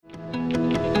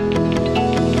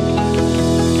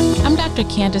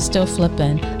Dr. Candace Stowe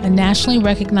Flippen, a nationally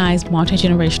recognized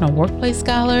multi-generational workplace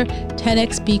scholar,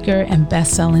 TEDx speaker, and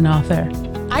best-selling author.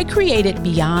 I created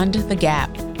Beyond the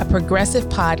Gap, a progressive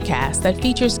podcast that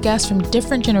features guests from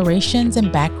different generations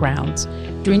and backgrounds.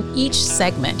 During each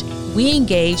segment, we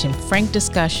engage in frank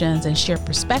discussions and share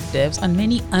perspectives on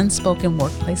many unspoken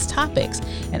workplace topics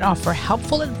and offer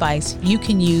helpful advice you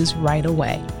can use right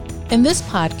away. In this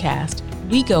podcast,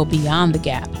 we go beyond the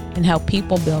gap and help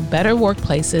people build better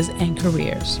workplaces and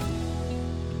careers.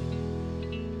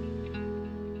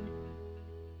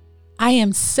 I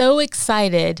am so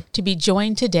excited to be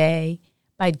joined today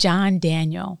by John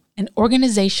Daniel, an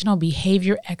organizational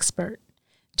behavior expert.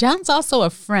 John's also a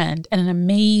friend and an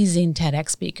amazing TEDx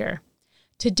speaker.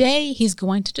 Today, he's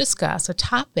going to discuss a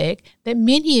topic that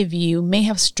many of you may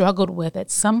have struggled with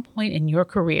at some point in your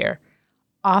career: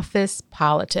 office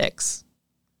politics.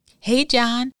 Hey,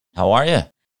 John. How are you?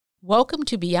 Welcome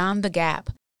to Beyond the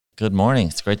Gap. Good morning.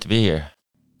 It's great to be here.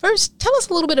 First, tell us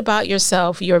a little bit about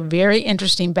yourself, your very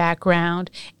interesting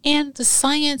background, and the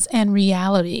science and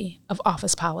reality of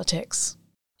office politics.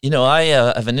 You know, I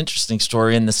have an interesting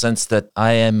story in the sense that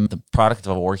I am the product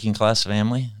of a working class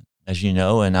family, as you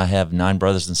know, and I have 9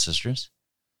 brothers and sisters.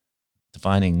 The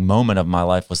defining moment of my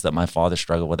life was that my father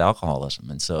struggled with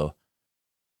alcoholism. And so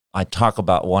I talk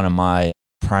about one of my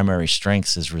primary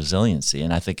strengths is resiliency.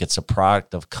 And I think it's a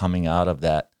product of coming out of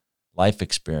that life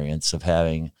experience of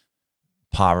having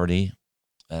poverty,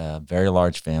 a very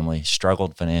large family,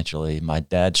 struggled financially, my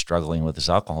dad struggling with his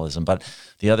alcoholism. But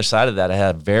the other side of that, I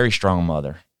had a very strong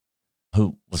mother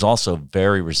who was also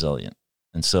very resilient.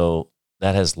 And so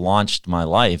that has launched my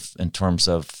life in terms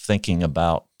of thinking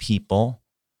about people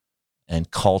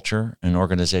and culture and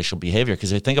organizational behavior.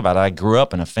 Because if you think about it, I grew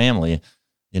up in a family,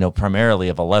 primarily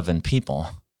of 11 people.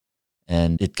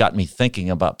 And it got me thinking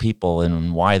about people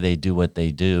and why they do what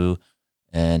they do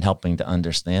and helping to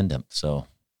understand them.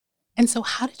 And so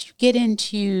how did you get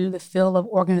into the field of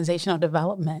organizational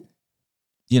development?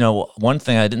 One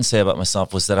thing I didn't say about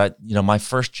myself was that my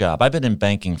first job, I've been in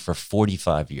banking for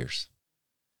 45 years.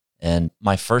 And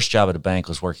my first job at a bank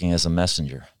was working as a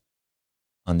messenger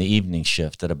on the evening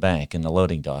shift at a bank in the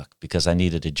loading dock because I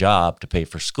needed a job to pay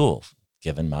for school,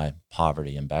 given my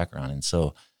poverty and background. And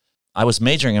so I was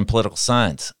majoring in political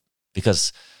science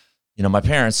because, my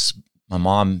parents, my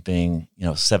mom being,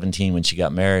 17 when she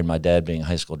got married, my dad being a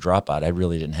high school dropout, I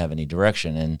really didn't have any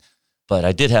direction. But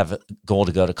I did have a goal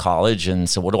to go to college. And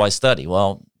so what do I study?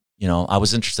 Well, I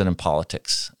was interested in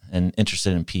politics and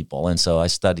interested in people. And so I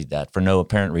studied that for no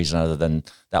apparent reason other than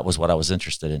that was what I was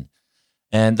interested in.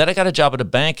 And then I got a job at a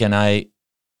bank and I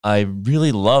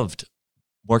really loved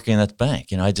working at the bank.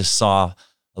 I just saw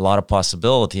a lot of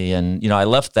possibility. And, I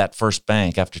left that first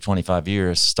bank after 25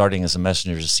 years, starting as a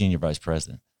messenger as senior vice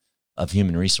president of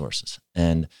human resources.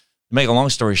 And to make a long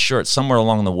story short, somewhere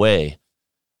along the way,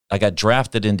 I got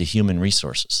drafted into human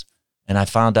resources and I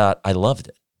found out I loved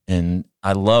it. And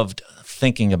I loved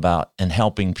thinking about and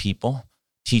helping people,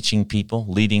 teaching people,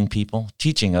 leading people,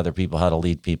 teaching other people how to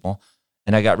lead people.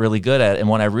 And I got really good at it. And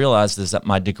what I realized is that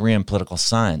my degree in political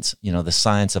science, the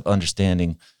science of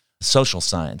understanding social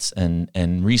science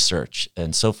and research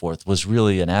and so forth was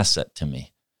really an asset to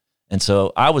me. And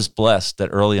so I was blessed that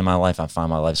early in my life, I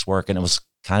found my life's work, and it was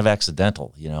kind of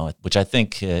accidental, which I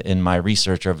think in my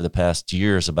research over the past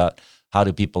years about how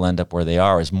do people end up where they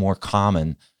are is more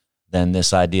common than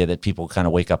this idea that people kind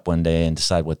of wake up one day and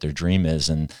decide what their dream is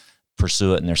and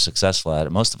pursue it and they're successful at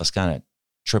it. Most of us kind of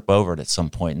trip over it at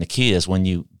some point. And the key is when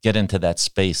you get into that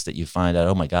space that you find out,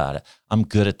 oh my God, I'm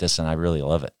good at this and I really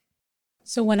love it.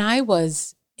 So when I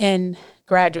was in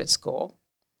graduate school,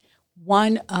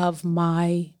 one of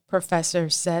my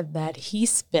professors said that he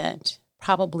spent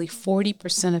probably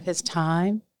 40% of his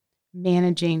time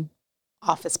managing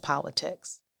office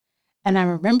politics. And I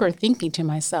remember thinking to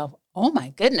myself, oh my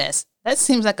goodness, that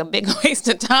seems like a big waste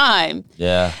of time.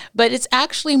 Yeah. But it's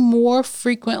actually more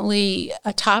frequently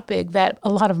a topic that a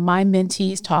lot of my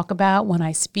mentees talk about when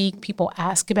I speak. People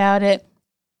ask about it.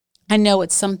 I know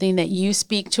it's something that you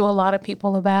speak to a lot of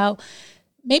people about.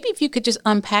 Maybe if you could just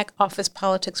unpack office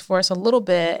politics for us a little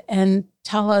bit and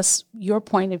tell us your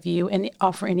point of view and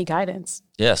offer any guidance.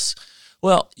 Yes.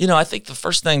 Well, I think the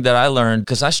first thing that I learned,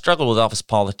 because I struggled with office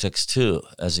politics too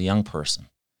as a young person,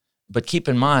 but keep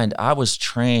in mind, I was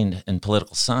trained in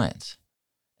political science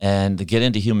and to get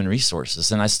into human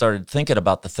resources. And I started thinking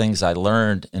about the things I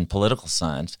learned in political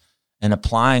science and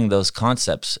applying those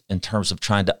concepts in terms of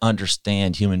trying to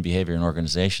understand human behavior in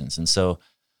organizations. And so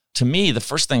to me, the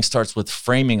first thing starts with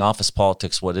framing office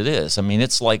politics what it is. I mean,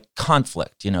 it's like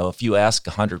conflict. If you ask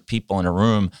 100 people in a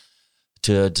room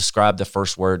to describe the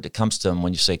first word that comes to them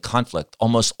when you say conflict,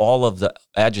 almost all of the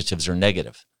adjectives are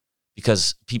negative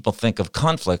because people think of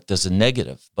conflict as a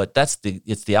negative, but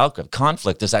it's the outcome.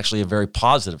 Conflict is actually a very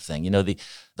positive thing.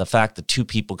 The fact that two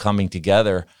people coming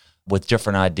together with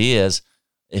different ideas,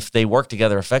 if they work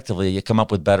together effectively, you come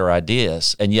up with better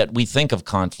ideas. And yet we think of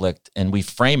conflict and we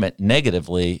frame it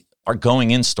negatively. Our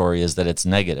going in story is that it's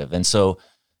negative. And so,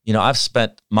 I've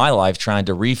spent my life trying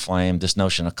to reframe this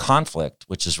notion of conflict,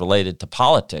 which is related to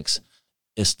politics.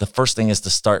 Is the first thing is to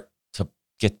start to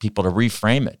get people to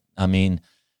reframe it. I mean,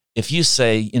 if you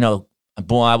say,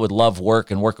 boy, I would love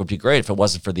work and work would be great if it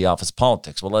wasn't for the office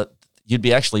politics. Well, you'd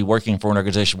be actually working for an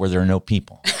organization where there are no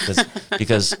people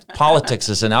because politics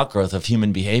is an outgrowth of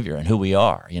human behavior and who we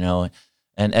are,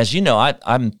 And as you know,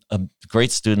 I'm a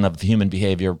great student of human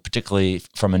behavior, particularly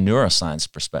from a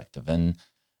neuroscience perspective. And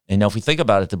if we think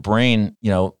about it, the brain,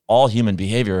 all human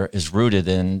behavior is rooted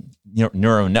in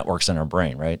neural networks in our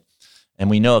brain, right? And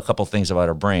we know a couple things about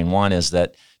our brain. One is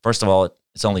that, first of all,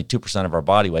 it's only 2% of our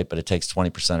body weight, but it takes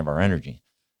 20% of our energy.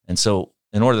 And so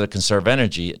in order to conserve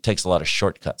energy, it takes a lot of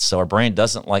shortcuts. So our brain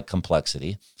doesn't like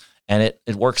complexity, and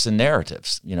it works in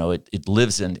narratives. It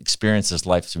lives and experiences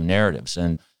life through narratives.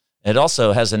 And it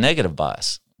also has a negative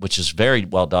bias, which is very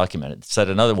well documented. Said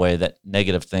another way, that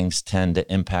negative things tend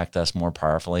to impact us more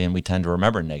powerfully, and we tend to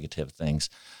remember negative things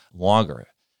longer.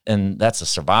 And that's a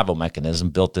survival mechanism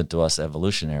built into us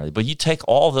evolutionarily. But you take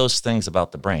all those things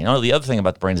about the brain. The other thing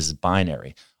about the brain is it's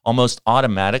binary. Almost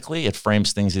automatically, it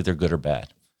frames things either good or bad.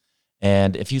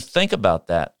 And if you think about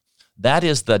that, that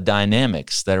is the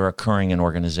dynamics that are occurring in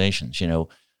organizations.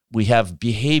 We have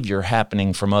behavior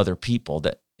happening from other people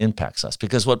that impacts us.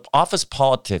 Because what office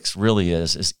politics really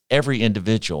is every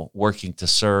individual working to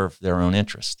serve their own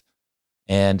interest.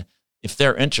 And if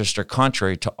their interests are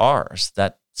contrary to ours,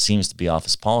 that seems to be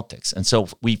office politics. And so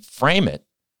we frame it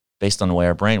based on the way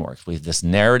our brain works. We have this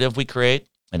narrative we create,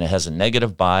 and it has a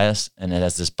negative bias, and it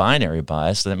has this binary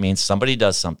bias. So that means somebody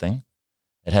does something,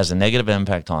 it has a negative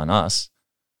impact on us,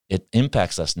 it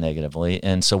impacts us negatively,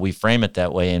 and so we frame it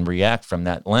that way and react from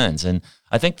that lens. And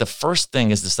I think the first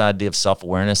thing is this idea of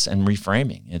self-awareness and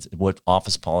reframing. It's what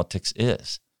office politics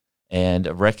is, and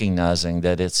recognizing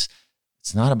that it's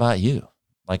not about you.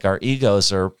 Like, our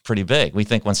egos are pretty big. We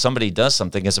think when somebody does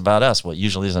something, it's about us. Well, it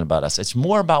usually isn't about us. It's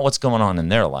more about what's going on in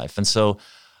their life. And so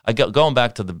going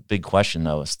back to the big question,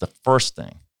 though, is the first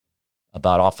thing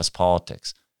about office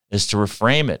politics is to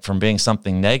reframe it from being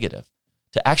something negative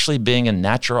to actually being a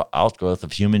natural outgrowth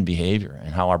of human behavior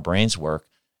and how our brains work.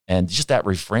 And just that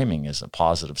reframing is a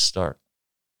positive start.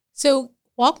 So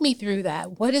walk me through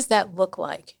that. What does that look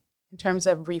like in terms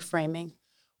of reframing?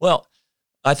 Well,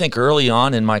 I think early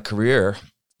on in my career,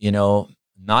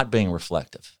 not being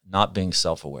reflective, not being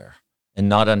self-aware, and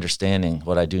not understanding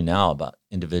what I do now about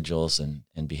individuals and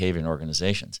behavior in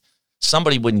organizations.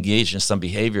 Somebody would engage in some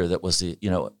behavior that was,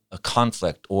 a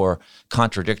conflict or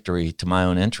contradictory to my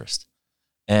own interest.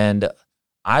 And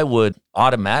I would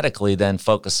automatically then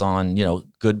focus on,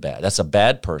 good, bad. That's a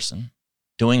bad person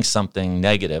doing something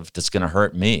negative that's going to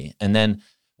hurt me. And then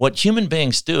what human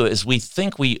beings do is we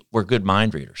think we're good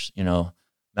mind readers.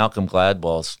 Malcolm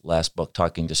Gladwell's last book,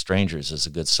 Talking to Strangers, is a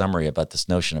good summary about this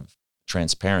notion of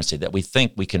transparency, that we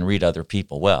think we can read other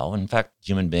people well. In fact,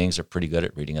 human beings are pretty good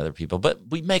at reading other people, but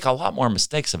we make a lot more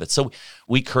mistakes of it. So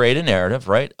we create a narrative,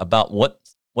 right, about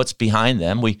what's behind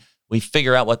them. We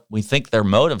figure out what we think their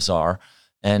motives are,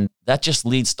 and that just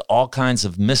leads to all kinds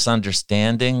of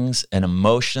misunderstandings and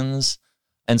emotions.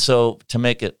 And so, to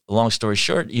make it a long story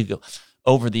short,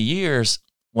 over the years,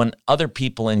 when other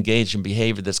people engage in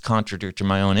behavior that's contradictory to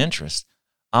my own interest,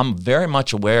 I'm very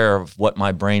much aware of what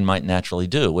my brain might naturally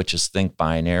do, which is think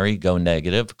binary, go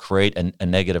negative, create a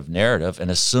negative narrative,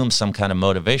 and assume some kind of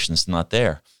motivation is not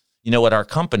there. At our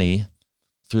company,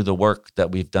 through the work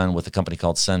that we've done with a company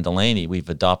called Senn Delaney, we've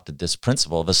adopted this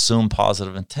principle of assume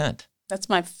positive intent. That's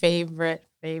my favorite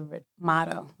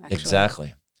motto, actually.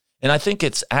 Exactly. And I think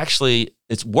it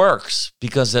works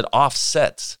because it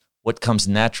offsets what comes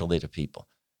naturally to people,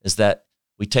 is that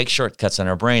we take shortcuts in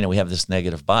our brain and we have this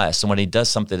negative bias. And when he does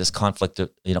something that's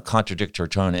contradictory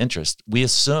to our own interest, we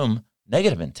assume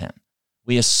negative intent.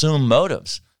 We assume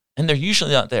motives, and they're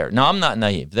usually not there. Now, I'm not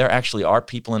naive. There actually are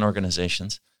people in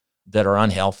organizations that are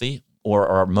unhealthy or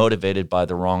are motivated by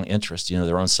the wrong interest,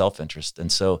 their own self-interest.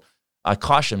 And so I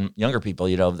caution younger people,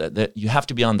 that you have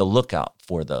to be on the lookout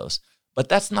for those. But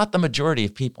that's not the majority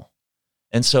of people.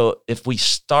 And so if we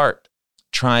start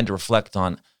trying to reflect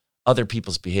on other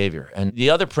people's behavior, and the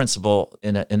other principle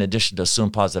in addition to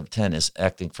assume positive intent is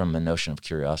acting from a notion of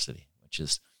curiosity, which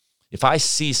is if I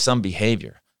see some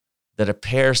behavior that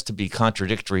appears to be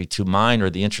contradictory to mine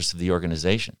or the interests of the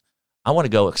organization. I want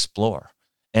to go explore,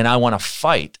 and I want to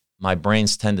fight my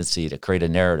brain's tendency to create a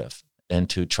narrative and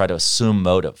to try to assume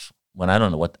motive when I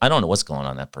don't know what's going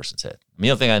on in that person's head. I mean,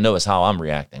 the only thing I know is how I'm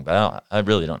reacting, but I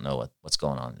really don't know what's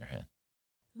going on in their head.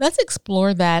 Let's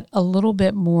explore that a little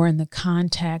bit more in the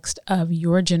context of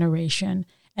your generation.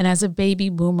 And as a baby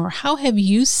boomer, how have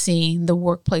you seen the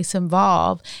workplace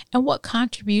evolve, and what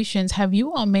contributions have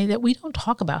you all made that we don't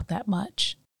talk about that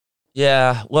much?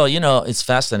 Yeah, well, it's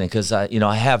fascinating because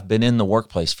I have been in the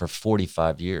workplace for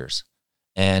 45 years.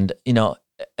 And,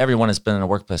 everyone that's been in a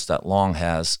workplace that long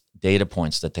has data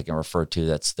points that they can refer to.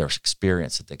 That's their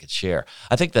experience that they could share.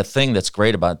 I think the thing that's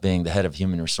great about being the head of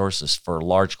human resources for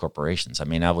large corporations, I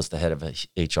mean, I was the head of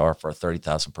HR for a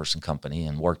 30,000 person company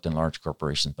and worked in large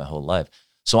corporations my whole life.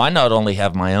 So I not only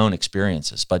have my own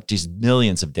experiences, but these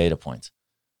millions of data points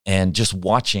and just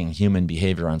watching human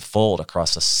behavior unfold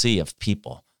across a sea of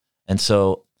people. And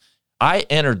so I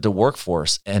entered the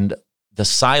workforce, and the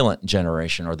silent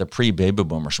generation or the pre-baby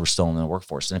boomers were still in the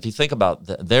workforce. And if you think about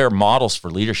their models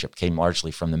for leadership came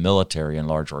largely from the military and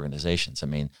large organizations. I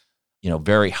mean,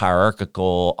 very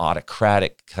hierarchical,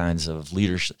 autocratic kinds of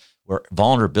leadership where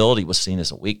vulnerability was seen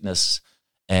as a weakness.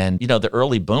 And, the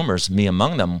early boomers, me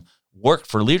among them, worked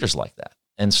for leaders like that.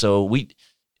 And so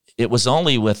it was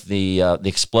only with the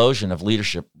explosion of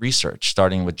leadership research,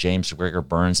 starting with James McGregor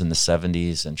Burns in the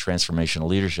 70s and transformational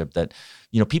leadership, that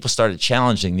people started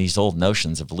challenging these old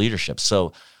notions of leadership.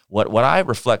 So what I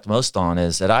reflect most on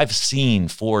is that I've seen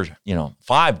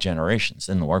 5 generations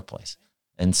in the workplace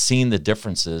and seen the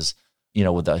differences,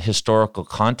 with a historical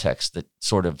context that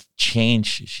sort of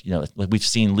change. We've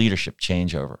seen leadership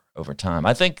change over time.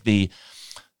 I think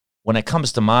when it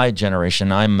comes to my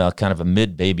generation, I'm kind of a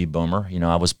mid-baby boomer.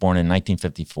 I was born in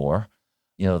 1954.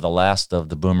 The last of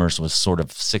the boomers was sort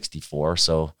of 64.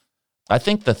 So I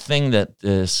think the thing that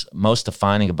is most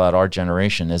defining about our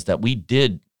generation is that we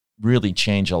did really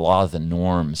change a lot of the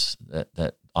norms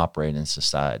that operate in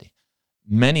society.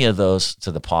 Many of those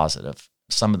to the positive,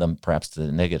 some of them perhaps to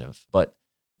the negative. But,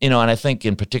 and I think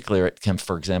in particular, it can,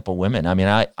 for example, women. I mean,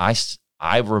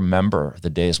 I remember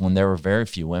the days when there were very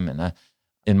few women.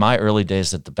 In my early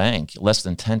days at the bank, less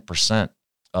than 10%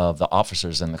 of the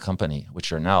officers in the company,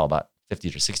 which are now about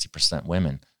 50 to 60%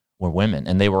 women, were women.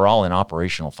 And they were all in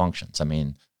operational functions. I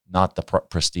mean, not the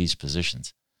prestige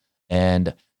positions.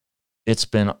 And it's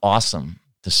been awesome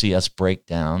to see us break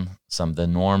down some of the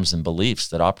norms and beliefs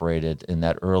that operated in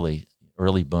that early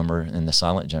boomer in the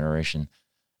silent generation,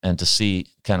 and to see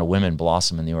kind of women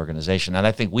blossom in the organization. And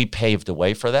I think we paved the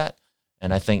way for that.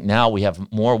 And I think now we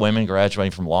have more women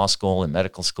graduating from law school and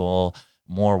medical school,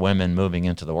 more women moving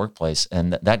into the workplace.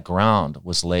 And that ground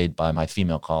was laid by my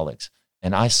female colleagues.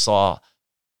 And I saw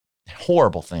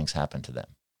horrible things happen to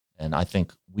them. And I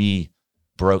think we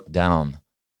broke down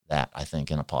that,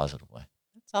 in a positive way.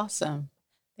 That's awesome.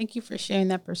 Thank you for sharing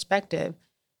that perspective.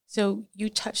 So you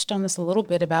touched on this a little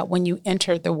bit about when you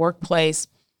entered the workplace.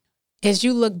 As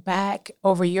you look back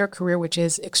over your career, which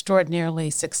is extraordinarily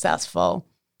successful,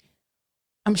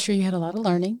 I'm sure you had a lot of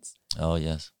learnings. Oh,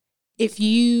 yes. If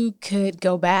you could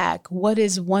go back, what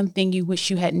is one thing you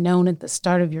wish you had known at the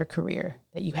start of your career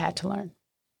that you had to learn?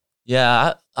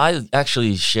 Yeah, I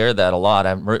actually share that a lot.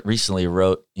 I recently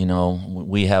wrote,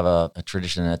 we have a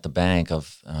tradition at the bank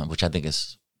of, which I think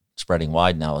is spreading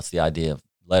wide now. It's the idea of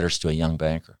letters to a young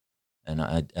banker. And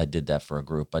I did that for a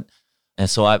group. And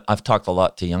so I've talked a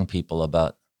lot to young people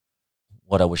about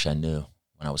what I wish I knew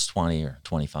when I was 20 or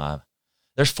 25.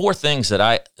 There's 4 things that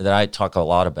I talk a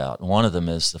lot about. One of them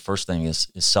is, the first thing is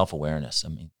self-awareness. I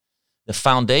mean, the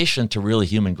foundation to really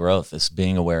human growth is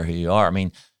being aware who you are. I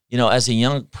mean, as a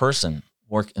young person,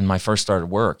 when I first started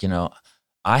work,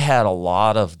 I had a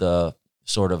lot of the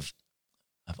sort of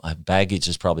baggage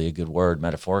is probably a good word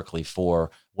metaphorically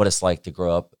for what it's like to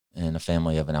grow up in a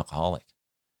family of an alcoholic,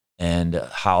 and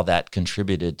how that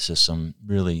contributed to some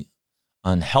really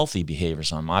unhealthy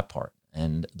behaviors on my part.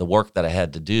 And the work that I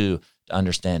had to do to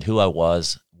understand who I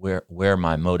was, where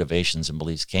my motivations and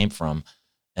beliefs came from,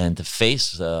 and to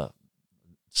face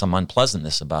some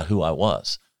unpleasantness about who I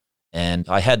was. And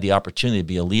I had the opportunity to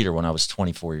be a leader when I was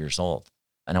 24 years old.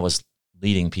 And I was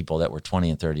leading people that were 20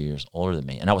 and 30 years older than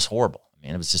me. And I was horrible. I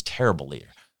mean, it was just terrible leader.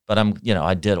 But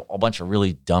I did a bunch of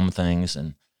really dumb things.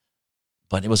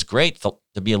 But it was great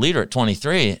to be a leader at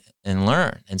 23 and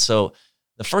learn. And so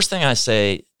the first thing I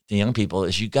say to young people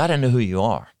is, you got to know who you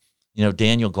are.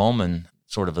 Daniel Goleman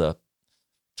sort of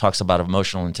talks about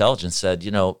emotional intelligence, said,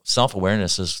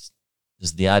 self-awareness is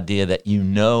the idea that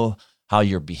how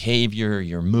your behavior,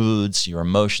 your moods, your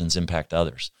emotions impact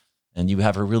others. and you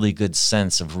have a really good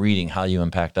sense of reading how you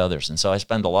impact others. And so I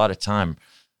spend a lot of time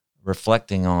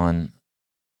reflecting on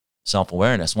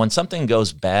self-awareness. When something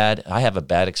goes bad, I have a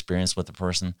bad experience with a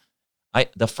person,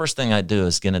 the first thing I do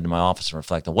is get into my office and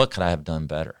reflect on what could I have done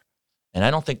better. And I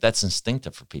don't think that's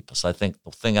instinctive for people. So I think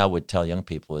the thing I would tell young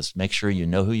people is make sure you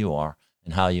know who you are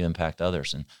and how you impact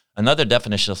others. And another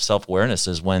definition of self-awareness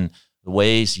is when the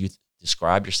ways you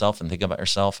describe yourself and think about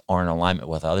yourself are in alignment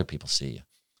with how other people see you.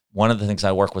 One of the things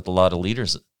I work with a lot of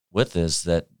leaders with is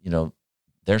that,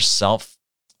 their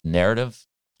self-narrative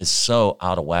is so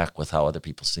out of whack with how other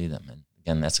people see them. And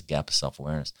again, that's a gap of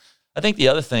self-awareness. I think the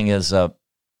other thing is that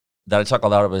I talk a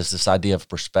lot about is this idea of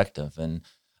perspective. And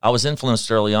I was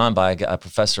influenced early on by a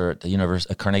professor at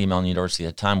the Carnegie Mellon University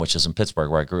at the time, which is in Pittsburgh,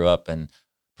 where I grew up. And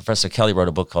Professor Kelly wrote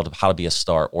a book called How to Be a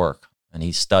Star at Work. And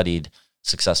he studied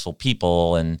successful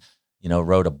people and,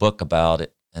 wrote a book about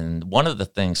it. And one of the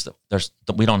things that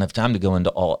we don't have time to go into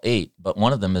all 8, but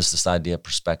one of them is this idea of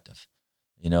perspective.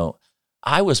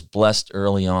 I was blessed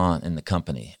early on in the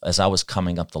company as I was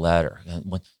coming up the ladder.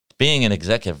 Being an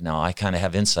executive now, I kind of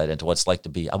have insight into what it's like to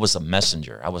be. I was a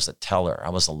messenger. I was a teller. I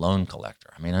was a loan collector.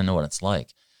 I mean, I know what it's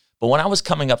like. But when I was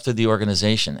coming up through the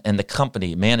organization and the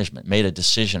company management made a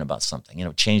decision about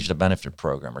something, changed a benefit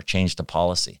program or changed a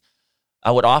policy, I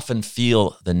would often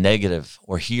feel the negative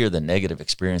or hear the negative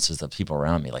experiences of people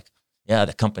around me. Like, yeah,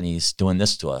 the company's doing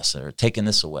this to us or taking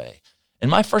this away. And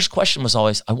my first question was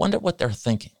always, I wonder what they're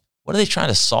thinking. What are they trying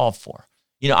to solve for?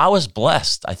 I was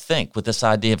blessed, I think, with this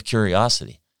idea of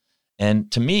curiosity.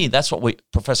 And to me, that's what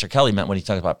Professor Kelly meant when he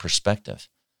talked about perspective.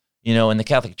 In the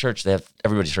Catholic Church,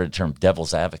 everybody's heard the term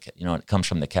devil's advocate. It comes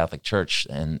from the Catholic Church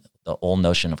and the old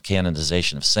notion of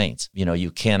canonization of saints.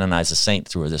 You canonize a saint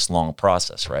through this long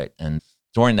process, right? And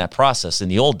during that process, in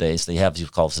the old days, they have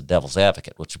what's called the devil's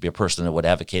advocate, which would be a person that would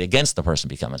advocate against the person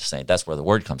becoming a saint. That's where the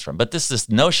word comes from. But this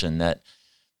notion that,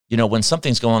 when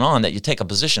something's going on, that you take a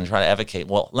position and try to advocate,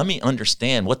 well, let me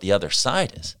understand what the other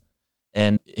side is.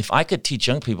 And if I could teach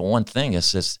young people one thing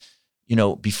is this,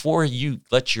 before you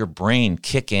let your brain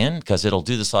kick in, because it'll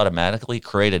do this automatically,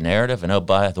 create a narrative, and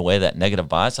by the way, that negative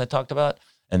bias I talked about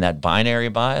and that binary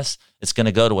bias, it's going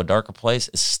to go to a darker place,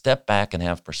 is step back and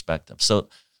have perspective. So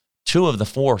 2 of the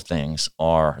 4 things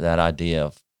are that idea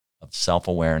of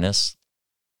self-awareness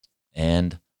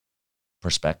and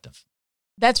perspective.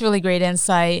 That's really great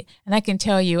insight. And I can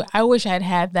tell you, I wish I'd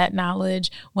had that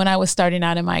knowledge when I was starting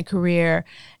out in my career.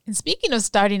 And speaking of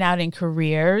starting out in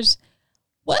careers,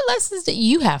 what lessons did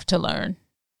you have to learn?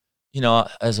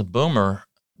 As a boomer,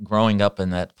 growing up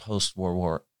in that post-World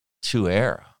War II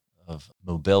era of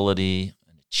mobility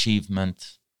and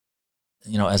achievement,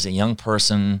 as a young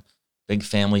person, big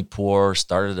family, poor,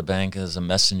 started a bank as a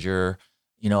messenger,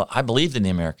 I believed in the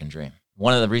American dream.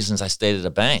 One of the reasons I stayed at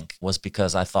a bank was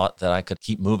because I thought that I could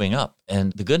keep moving up.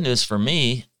 And the good news for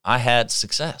me, I had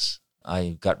success.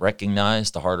 I got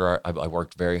recognized. The harder I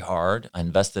worked very hard. I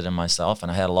invested in myself,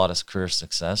 and I had a lot of career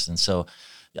success. And so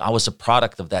I was a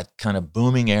product of that kind of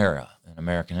booming era in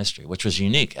American history, which was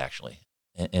unique, actually,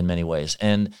 in many ways.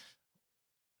 And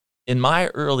in my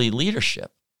early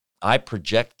leadership, I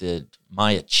projected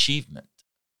my achievement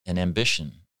and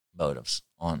ambition motives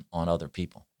on other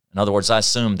people. In other words, I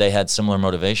assumed they had similar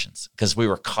motivations because we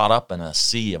were caught up in a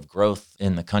sea of growth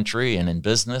in the country and in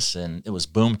business, and it was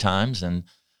boom times. And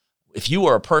if you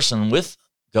were a person with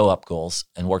go up goals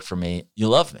and worked for me, you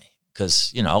loved me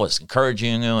because, I was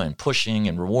encouraging you and pushing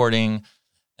and rewarding.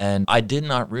 And I did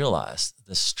not realize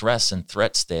the stress and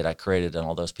threat state I created in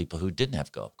all those people who didn't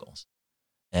have go up goals.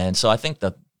 And so I think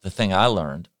the thing I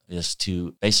learned is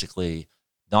to basically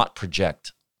not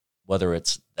project, whether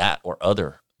it's that or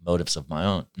other motives of my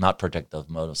own, not project those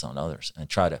motives on others, and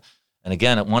and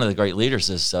again, one of the great leaders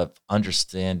is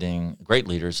great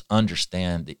leaders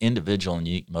understand the individual and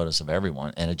unique motives of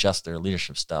everyone and adjust their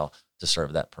leadership style to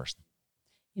serve that person.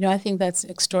 I think that's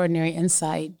extraordinary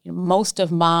insight. Most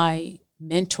of my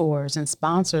mentors and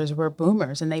sponsors were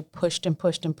boomers, and they pushed and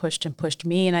pushed and pushed and pushed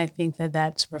me. And I think that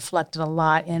that's reflected a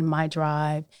lot in my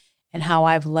drive and how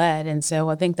I've led. And so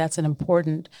I think that's an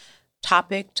important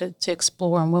topic to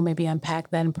explore, and we'll maybe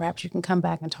unpack that, and perhaps you can come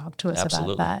back and talk to us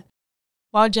Absolutely. about that.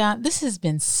 Well, John, this has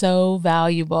been so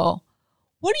valuable.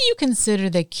 What do you consider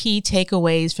the key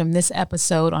takeaways from this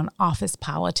episode on office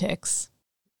politics?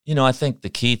 I think the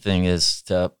key thing is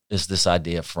this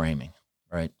idea of framing,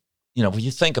 right? When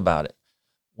you think about it,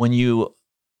 when you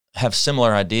have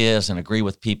similar ideas and agree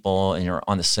with people and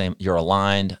you're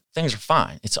aligned, things are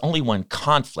fine. It's only when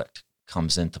conflict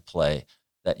comes into play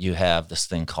that you have this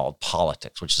thing called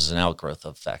politics, which is an outgrowth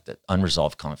of the fact that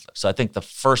unresolved conflict. So I think the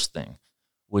first thing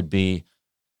would be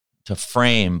to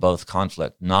frame both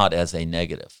conflict not as a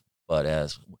negative, but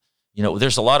as,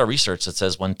 there's a lot of research that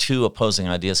says when two opposing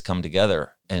ideas come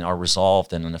together and are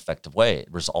resolved in an effective way,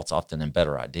 it results often in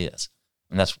better ideas.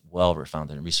 And that's well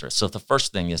founded in research. So the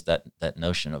first thing is that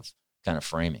notion of kind of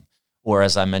framing. Or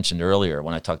as I mentioned earlier,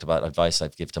 when I talked about advice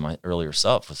I'd give to my earlier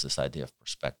self, was this idea of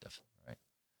perspective, right?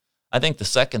 I think the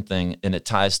second thing, and it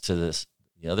ties to the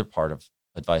other part of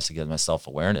advice I give my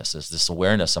self-awareness, is this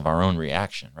awareness of our own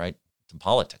reaction, right, to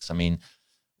politics. I mean,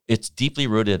 it's deeply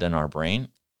rooted in our brain.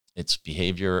 It's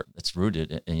behavior. It's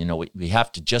rooted, and we have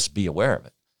to just be aware of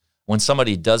it. When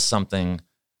somebody does something,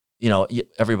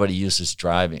 everybody uses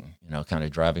driving, kind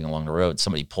of driving along the road.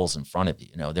 Somebody pulls in front of you.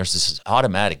 There's this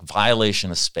automatic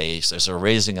violation of space. There's a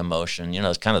raising emotion.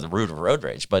 It's kind of the root of road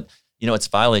rage, but it's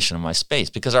violation of my space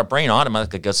because our brain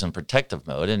automatically goes in protective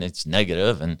mode and it's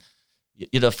negative. And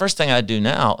the first thing I do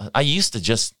now, I used to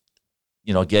just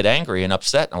get angry and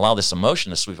upset and allow this emotion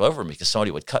to sweep over me because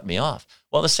somebody would cut me off.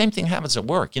 Well, the same thing happens at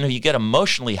work. You get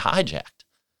emotionally hijacked.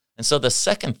 And so the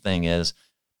second thing is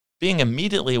being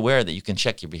immediately aware that you can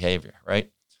check your behavior, right?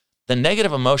 The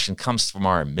negative emotion comes from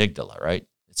our amygdala, right?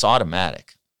 It's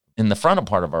automatic. In the frontal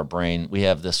part of our brain, we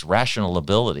have this rational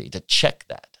ability to check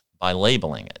that by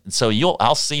labeling it. And so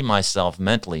I'll see myself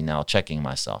mentally now checking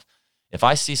myself. If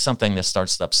I see something that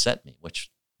starts to upset me,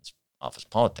 which is office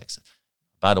politics,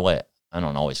 by the way, I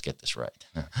don't always get this right.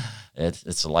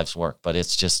 It's a life's work, but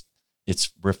it's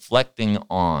reflecting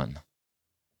on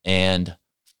and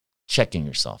checking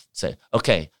yourself. Say,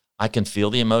 okay, I can feel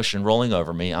the emotion rolling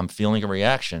over me. I'm feeling a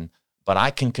reaction, but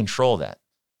I can control that.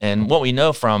 And what we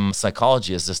know from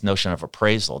psychology is this notion of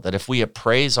appraisal, that if we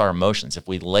appraise our emotions, if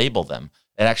we label them,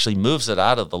 it actually moves it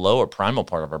out of the lower primal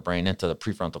part of our brain into the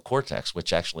prefrontal cortex,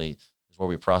 which actually is where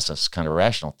we process kind of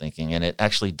rational thinking. And it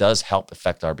actually does help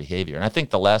affect our behavior. And I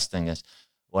think the last thing is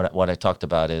what I talked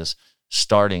about is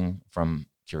starting from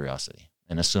curiosity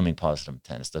and assuming positive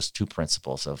intent. It's those two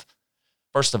principles of,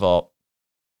 first of all,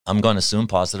 I'm going to assume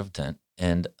positive intent,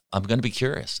 and I'm going to be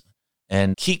curious.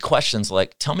 And key questions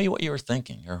like, tell me what you were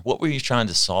thinking, or what were you trying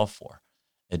to solve for?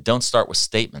 And don't start with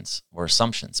statements or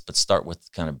assumptions, but start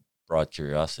with kind of broad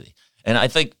curiosity. And I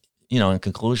think, in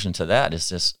conclusion to that is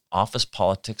this: office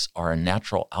politics are a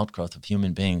natural outgrowth of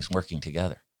human beings working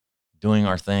together, doing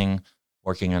our thing,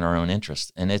 working in our own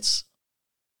interest. And it's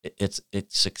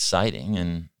exciting,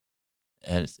 and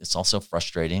it's also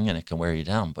frustrating, and it can wear you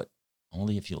down, but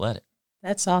only if you let it.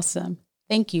 That's awesome.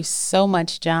 Thank you so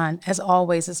much, John. As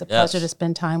always, it's a pleasure to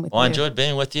spend time with you. Well, I enjoyed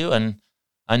being with you, and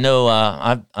I know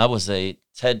I was a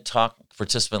TED Talk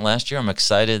participant last year. I'm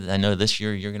excited. I know this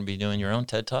year you're going to be doing your own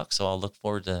TED Talk, so I'll look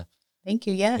forward to Thank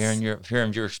you. Yes.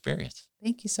 hearing your experience.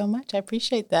 Thank you so much. I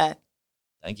appreciate that.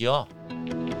 Thank you all.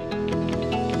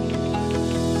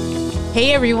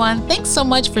 Hey, everyone. Thanks so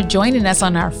much for joining us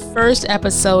on our first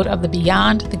episode of the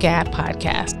Beyond the Gap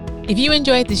podcast. If you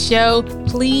enjoyed the show,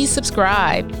 please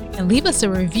subscribe and leave us a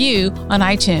review on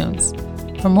iTunes.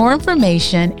 For more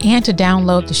information and to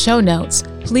download the show notes,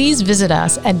 please visit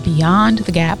us at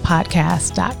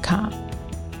beyondthegappodcast.com.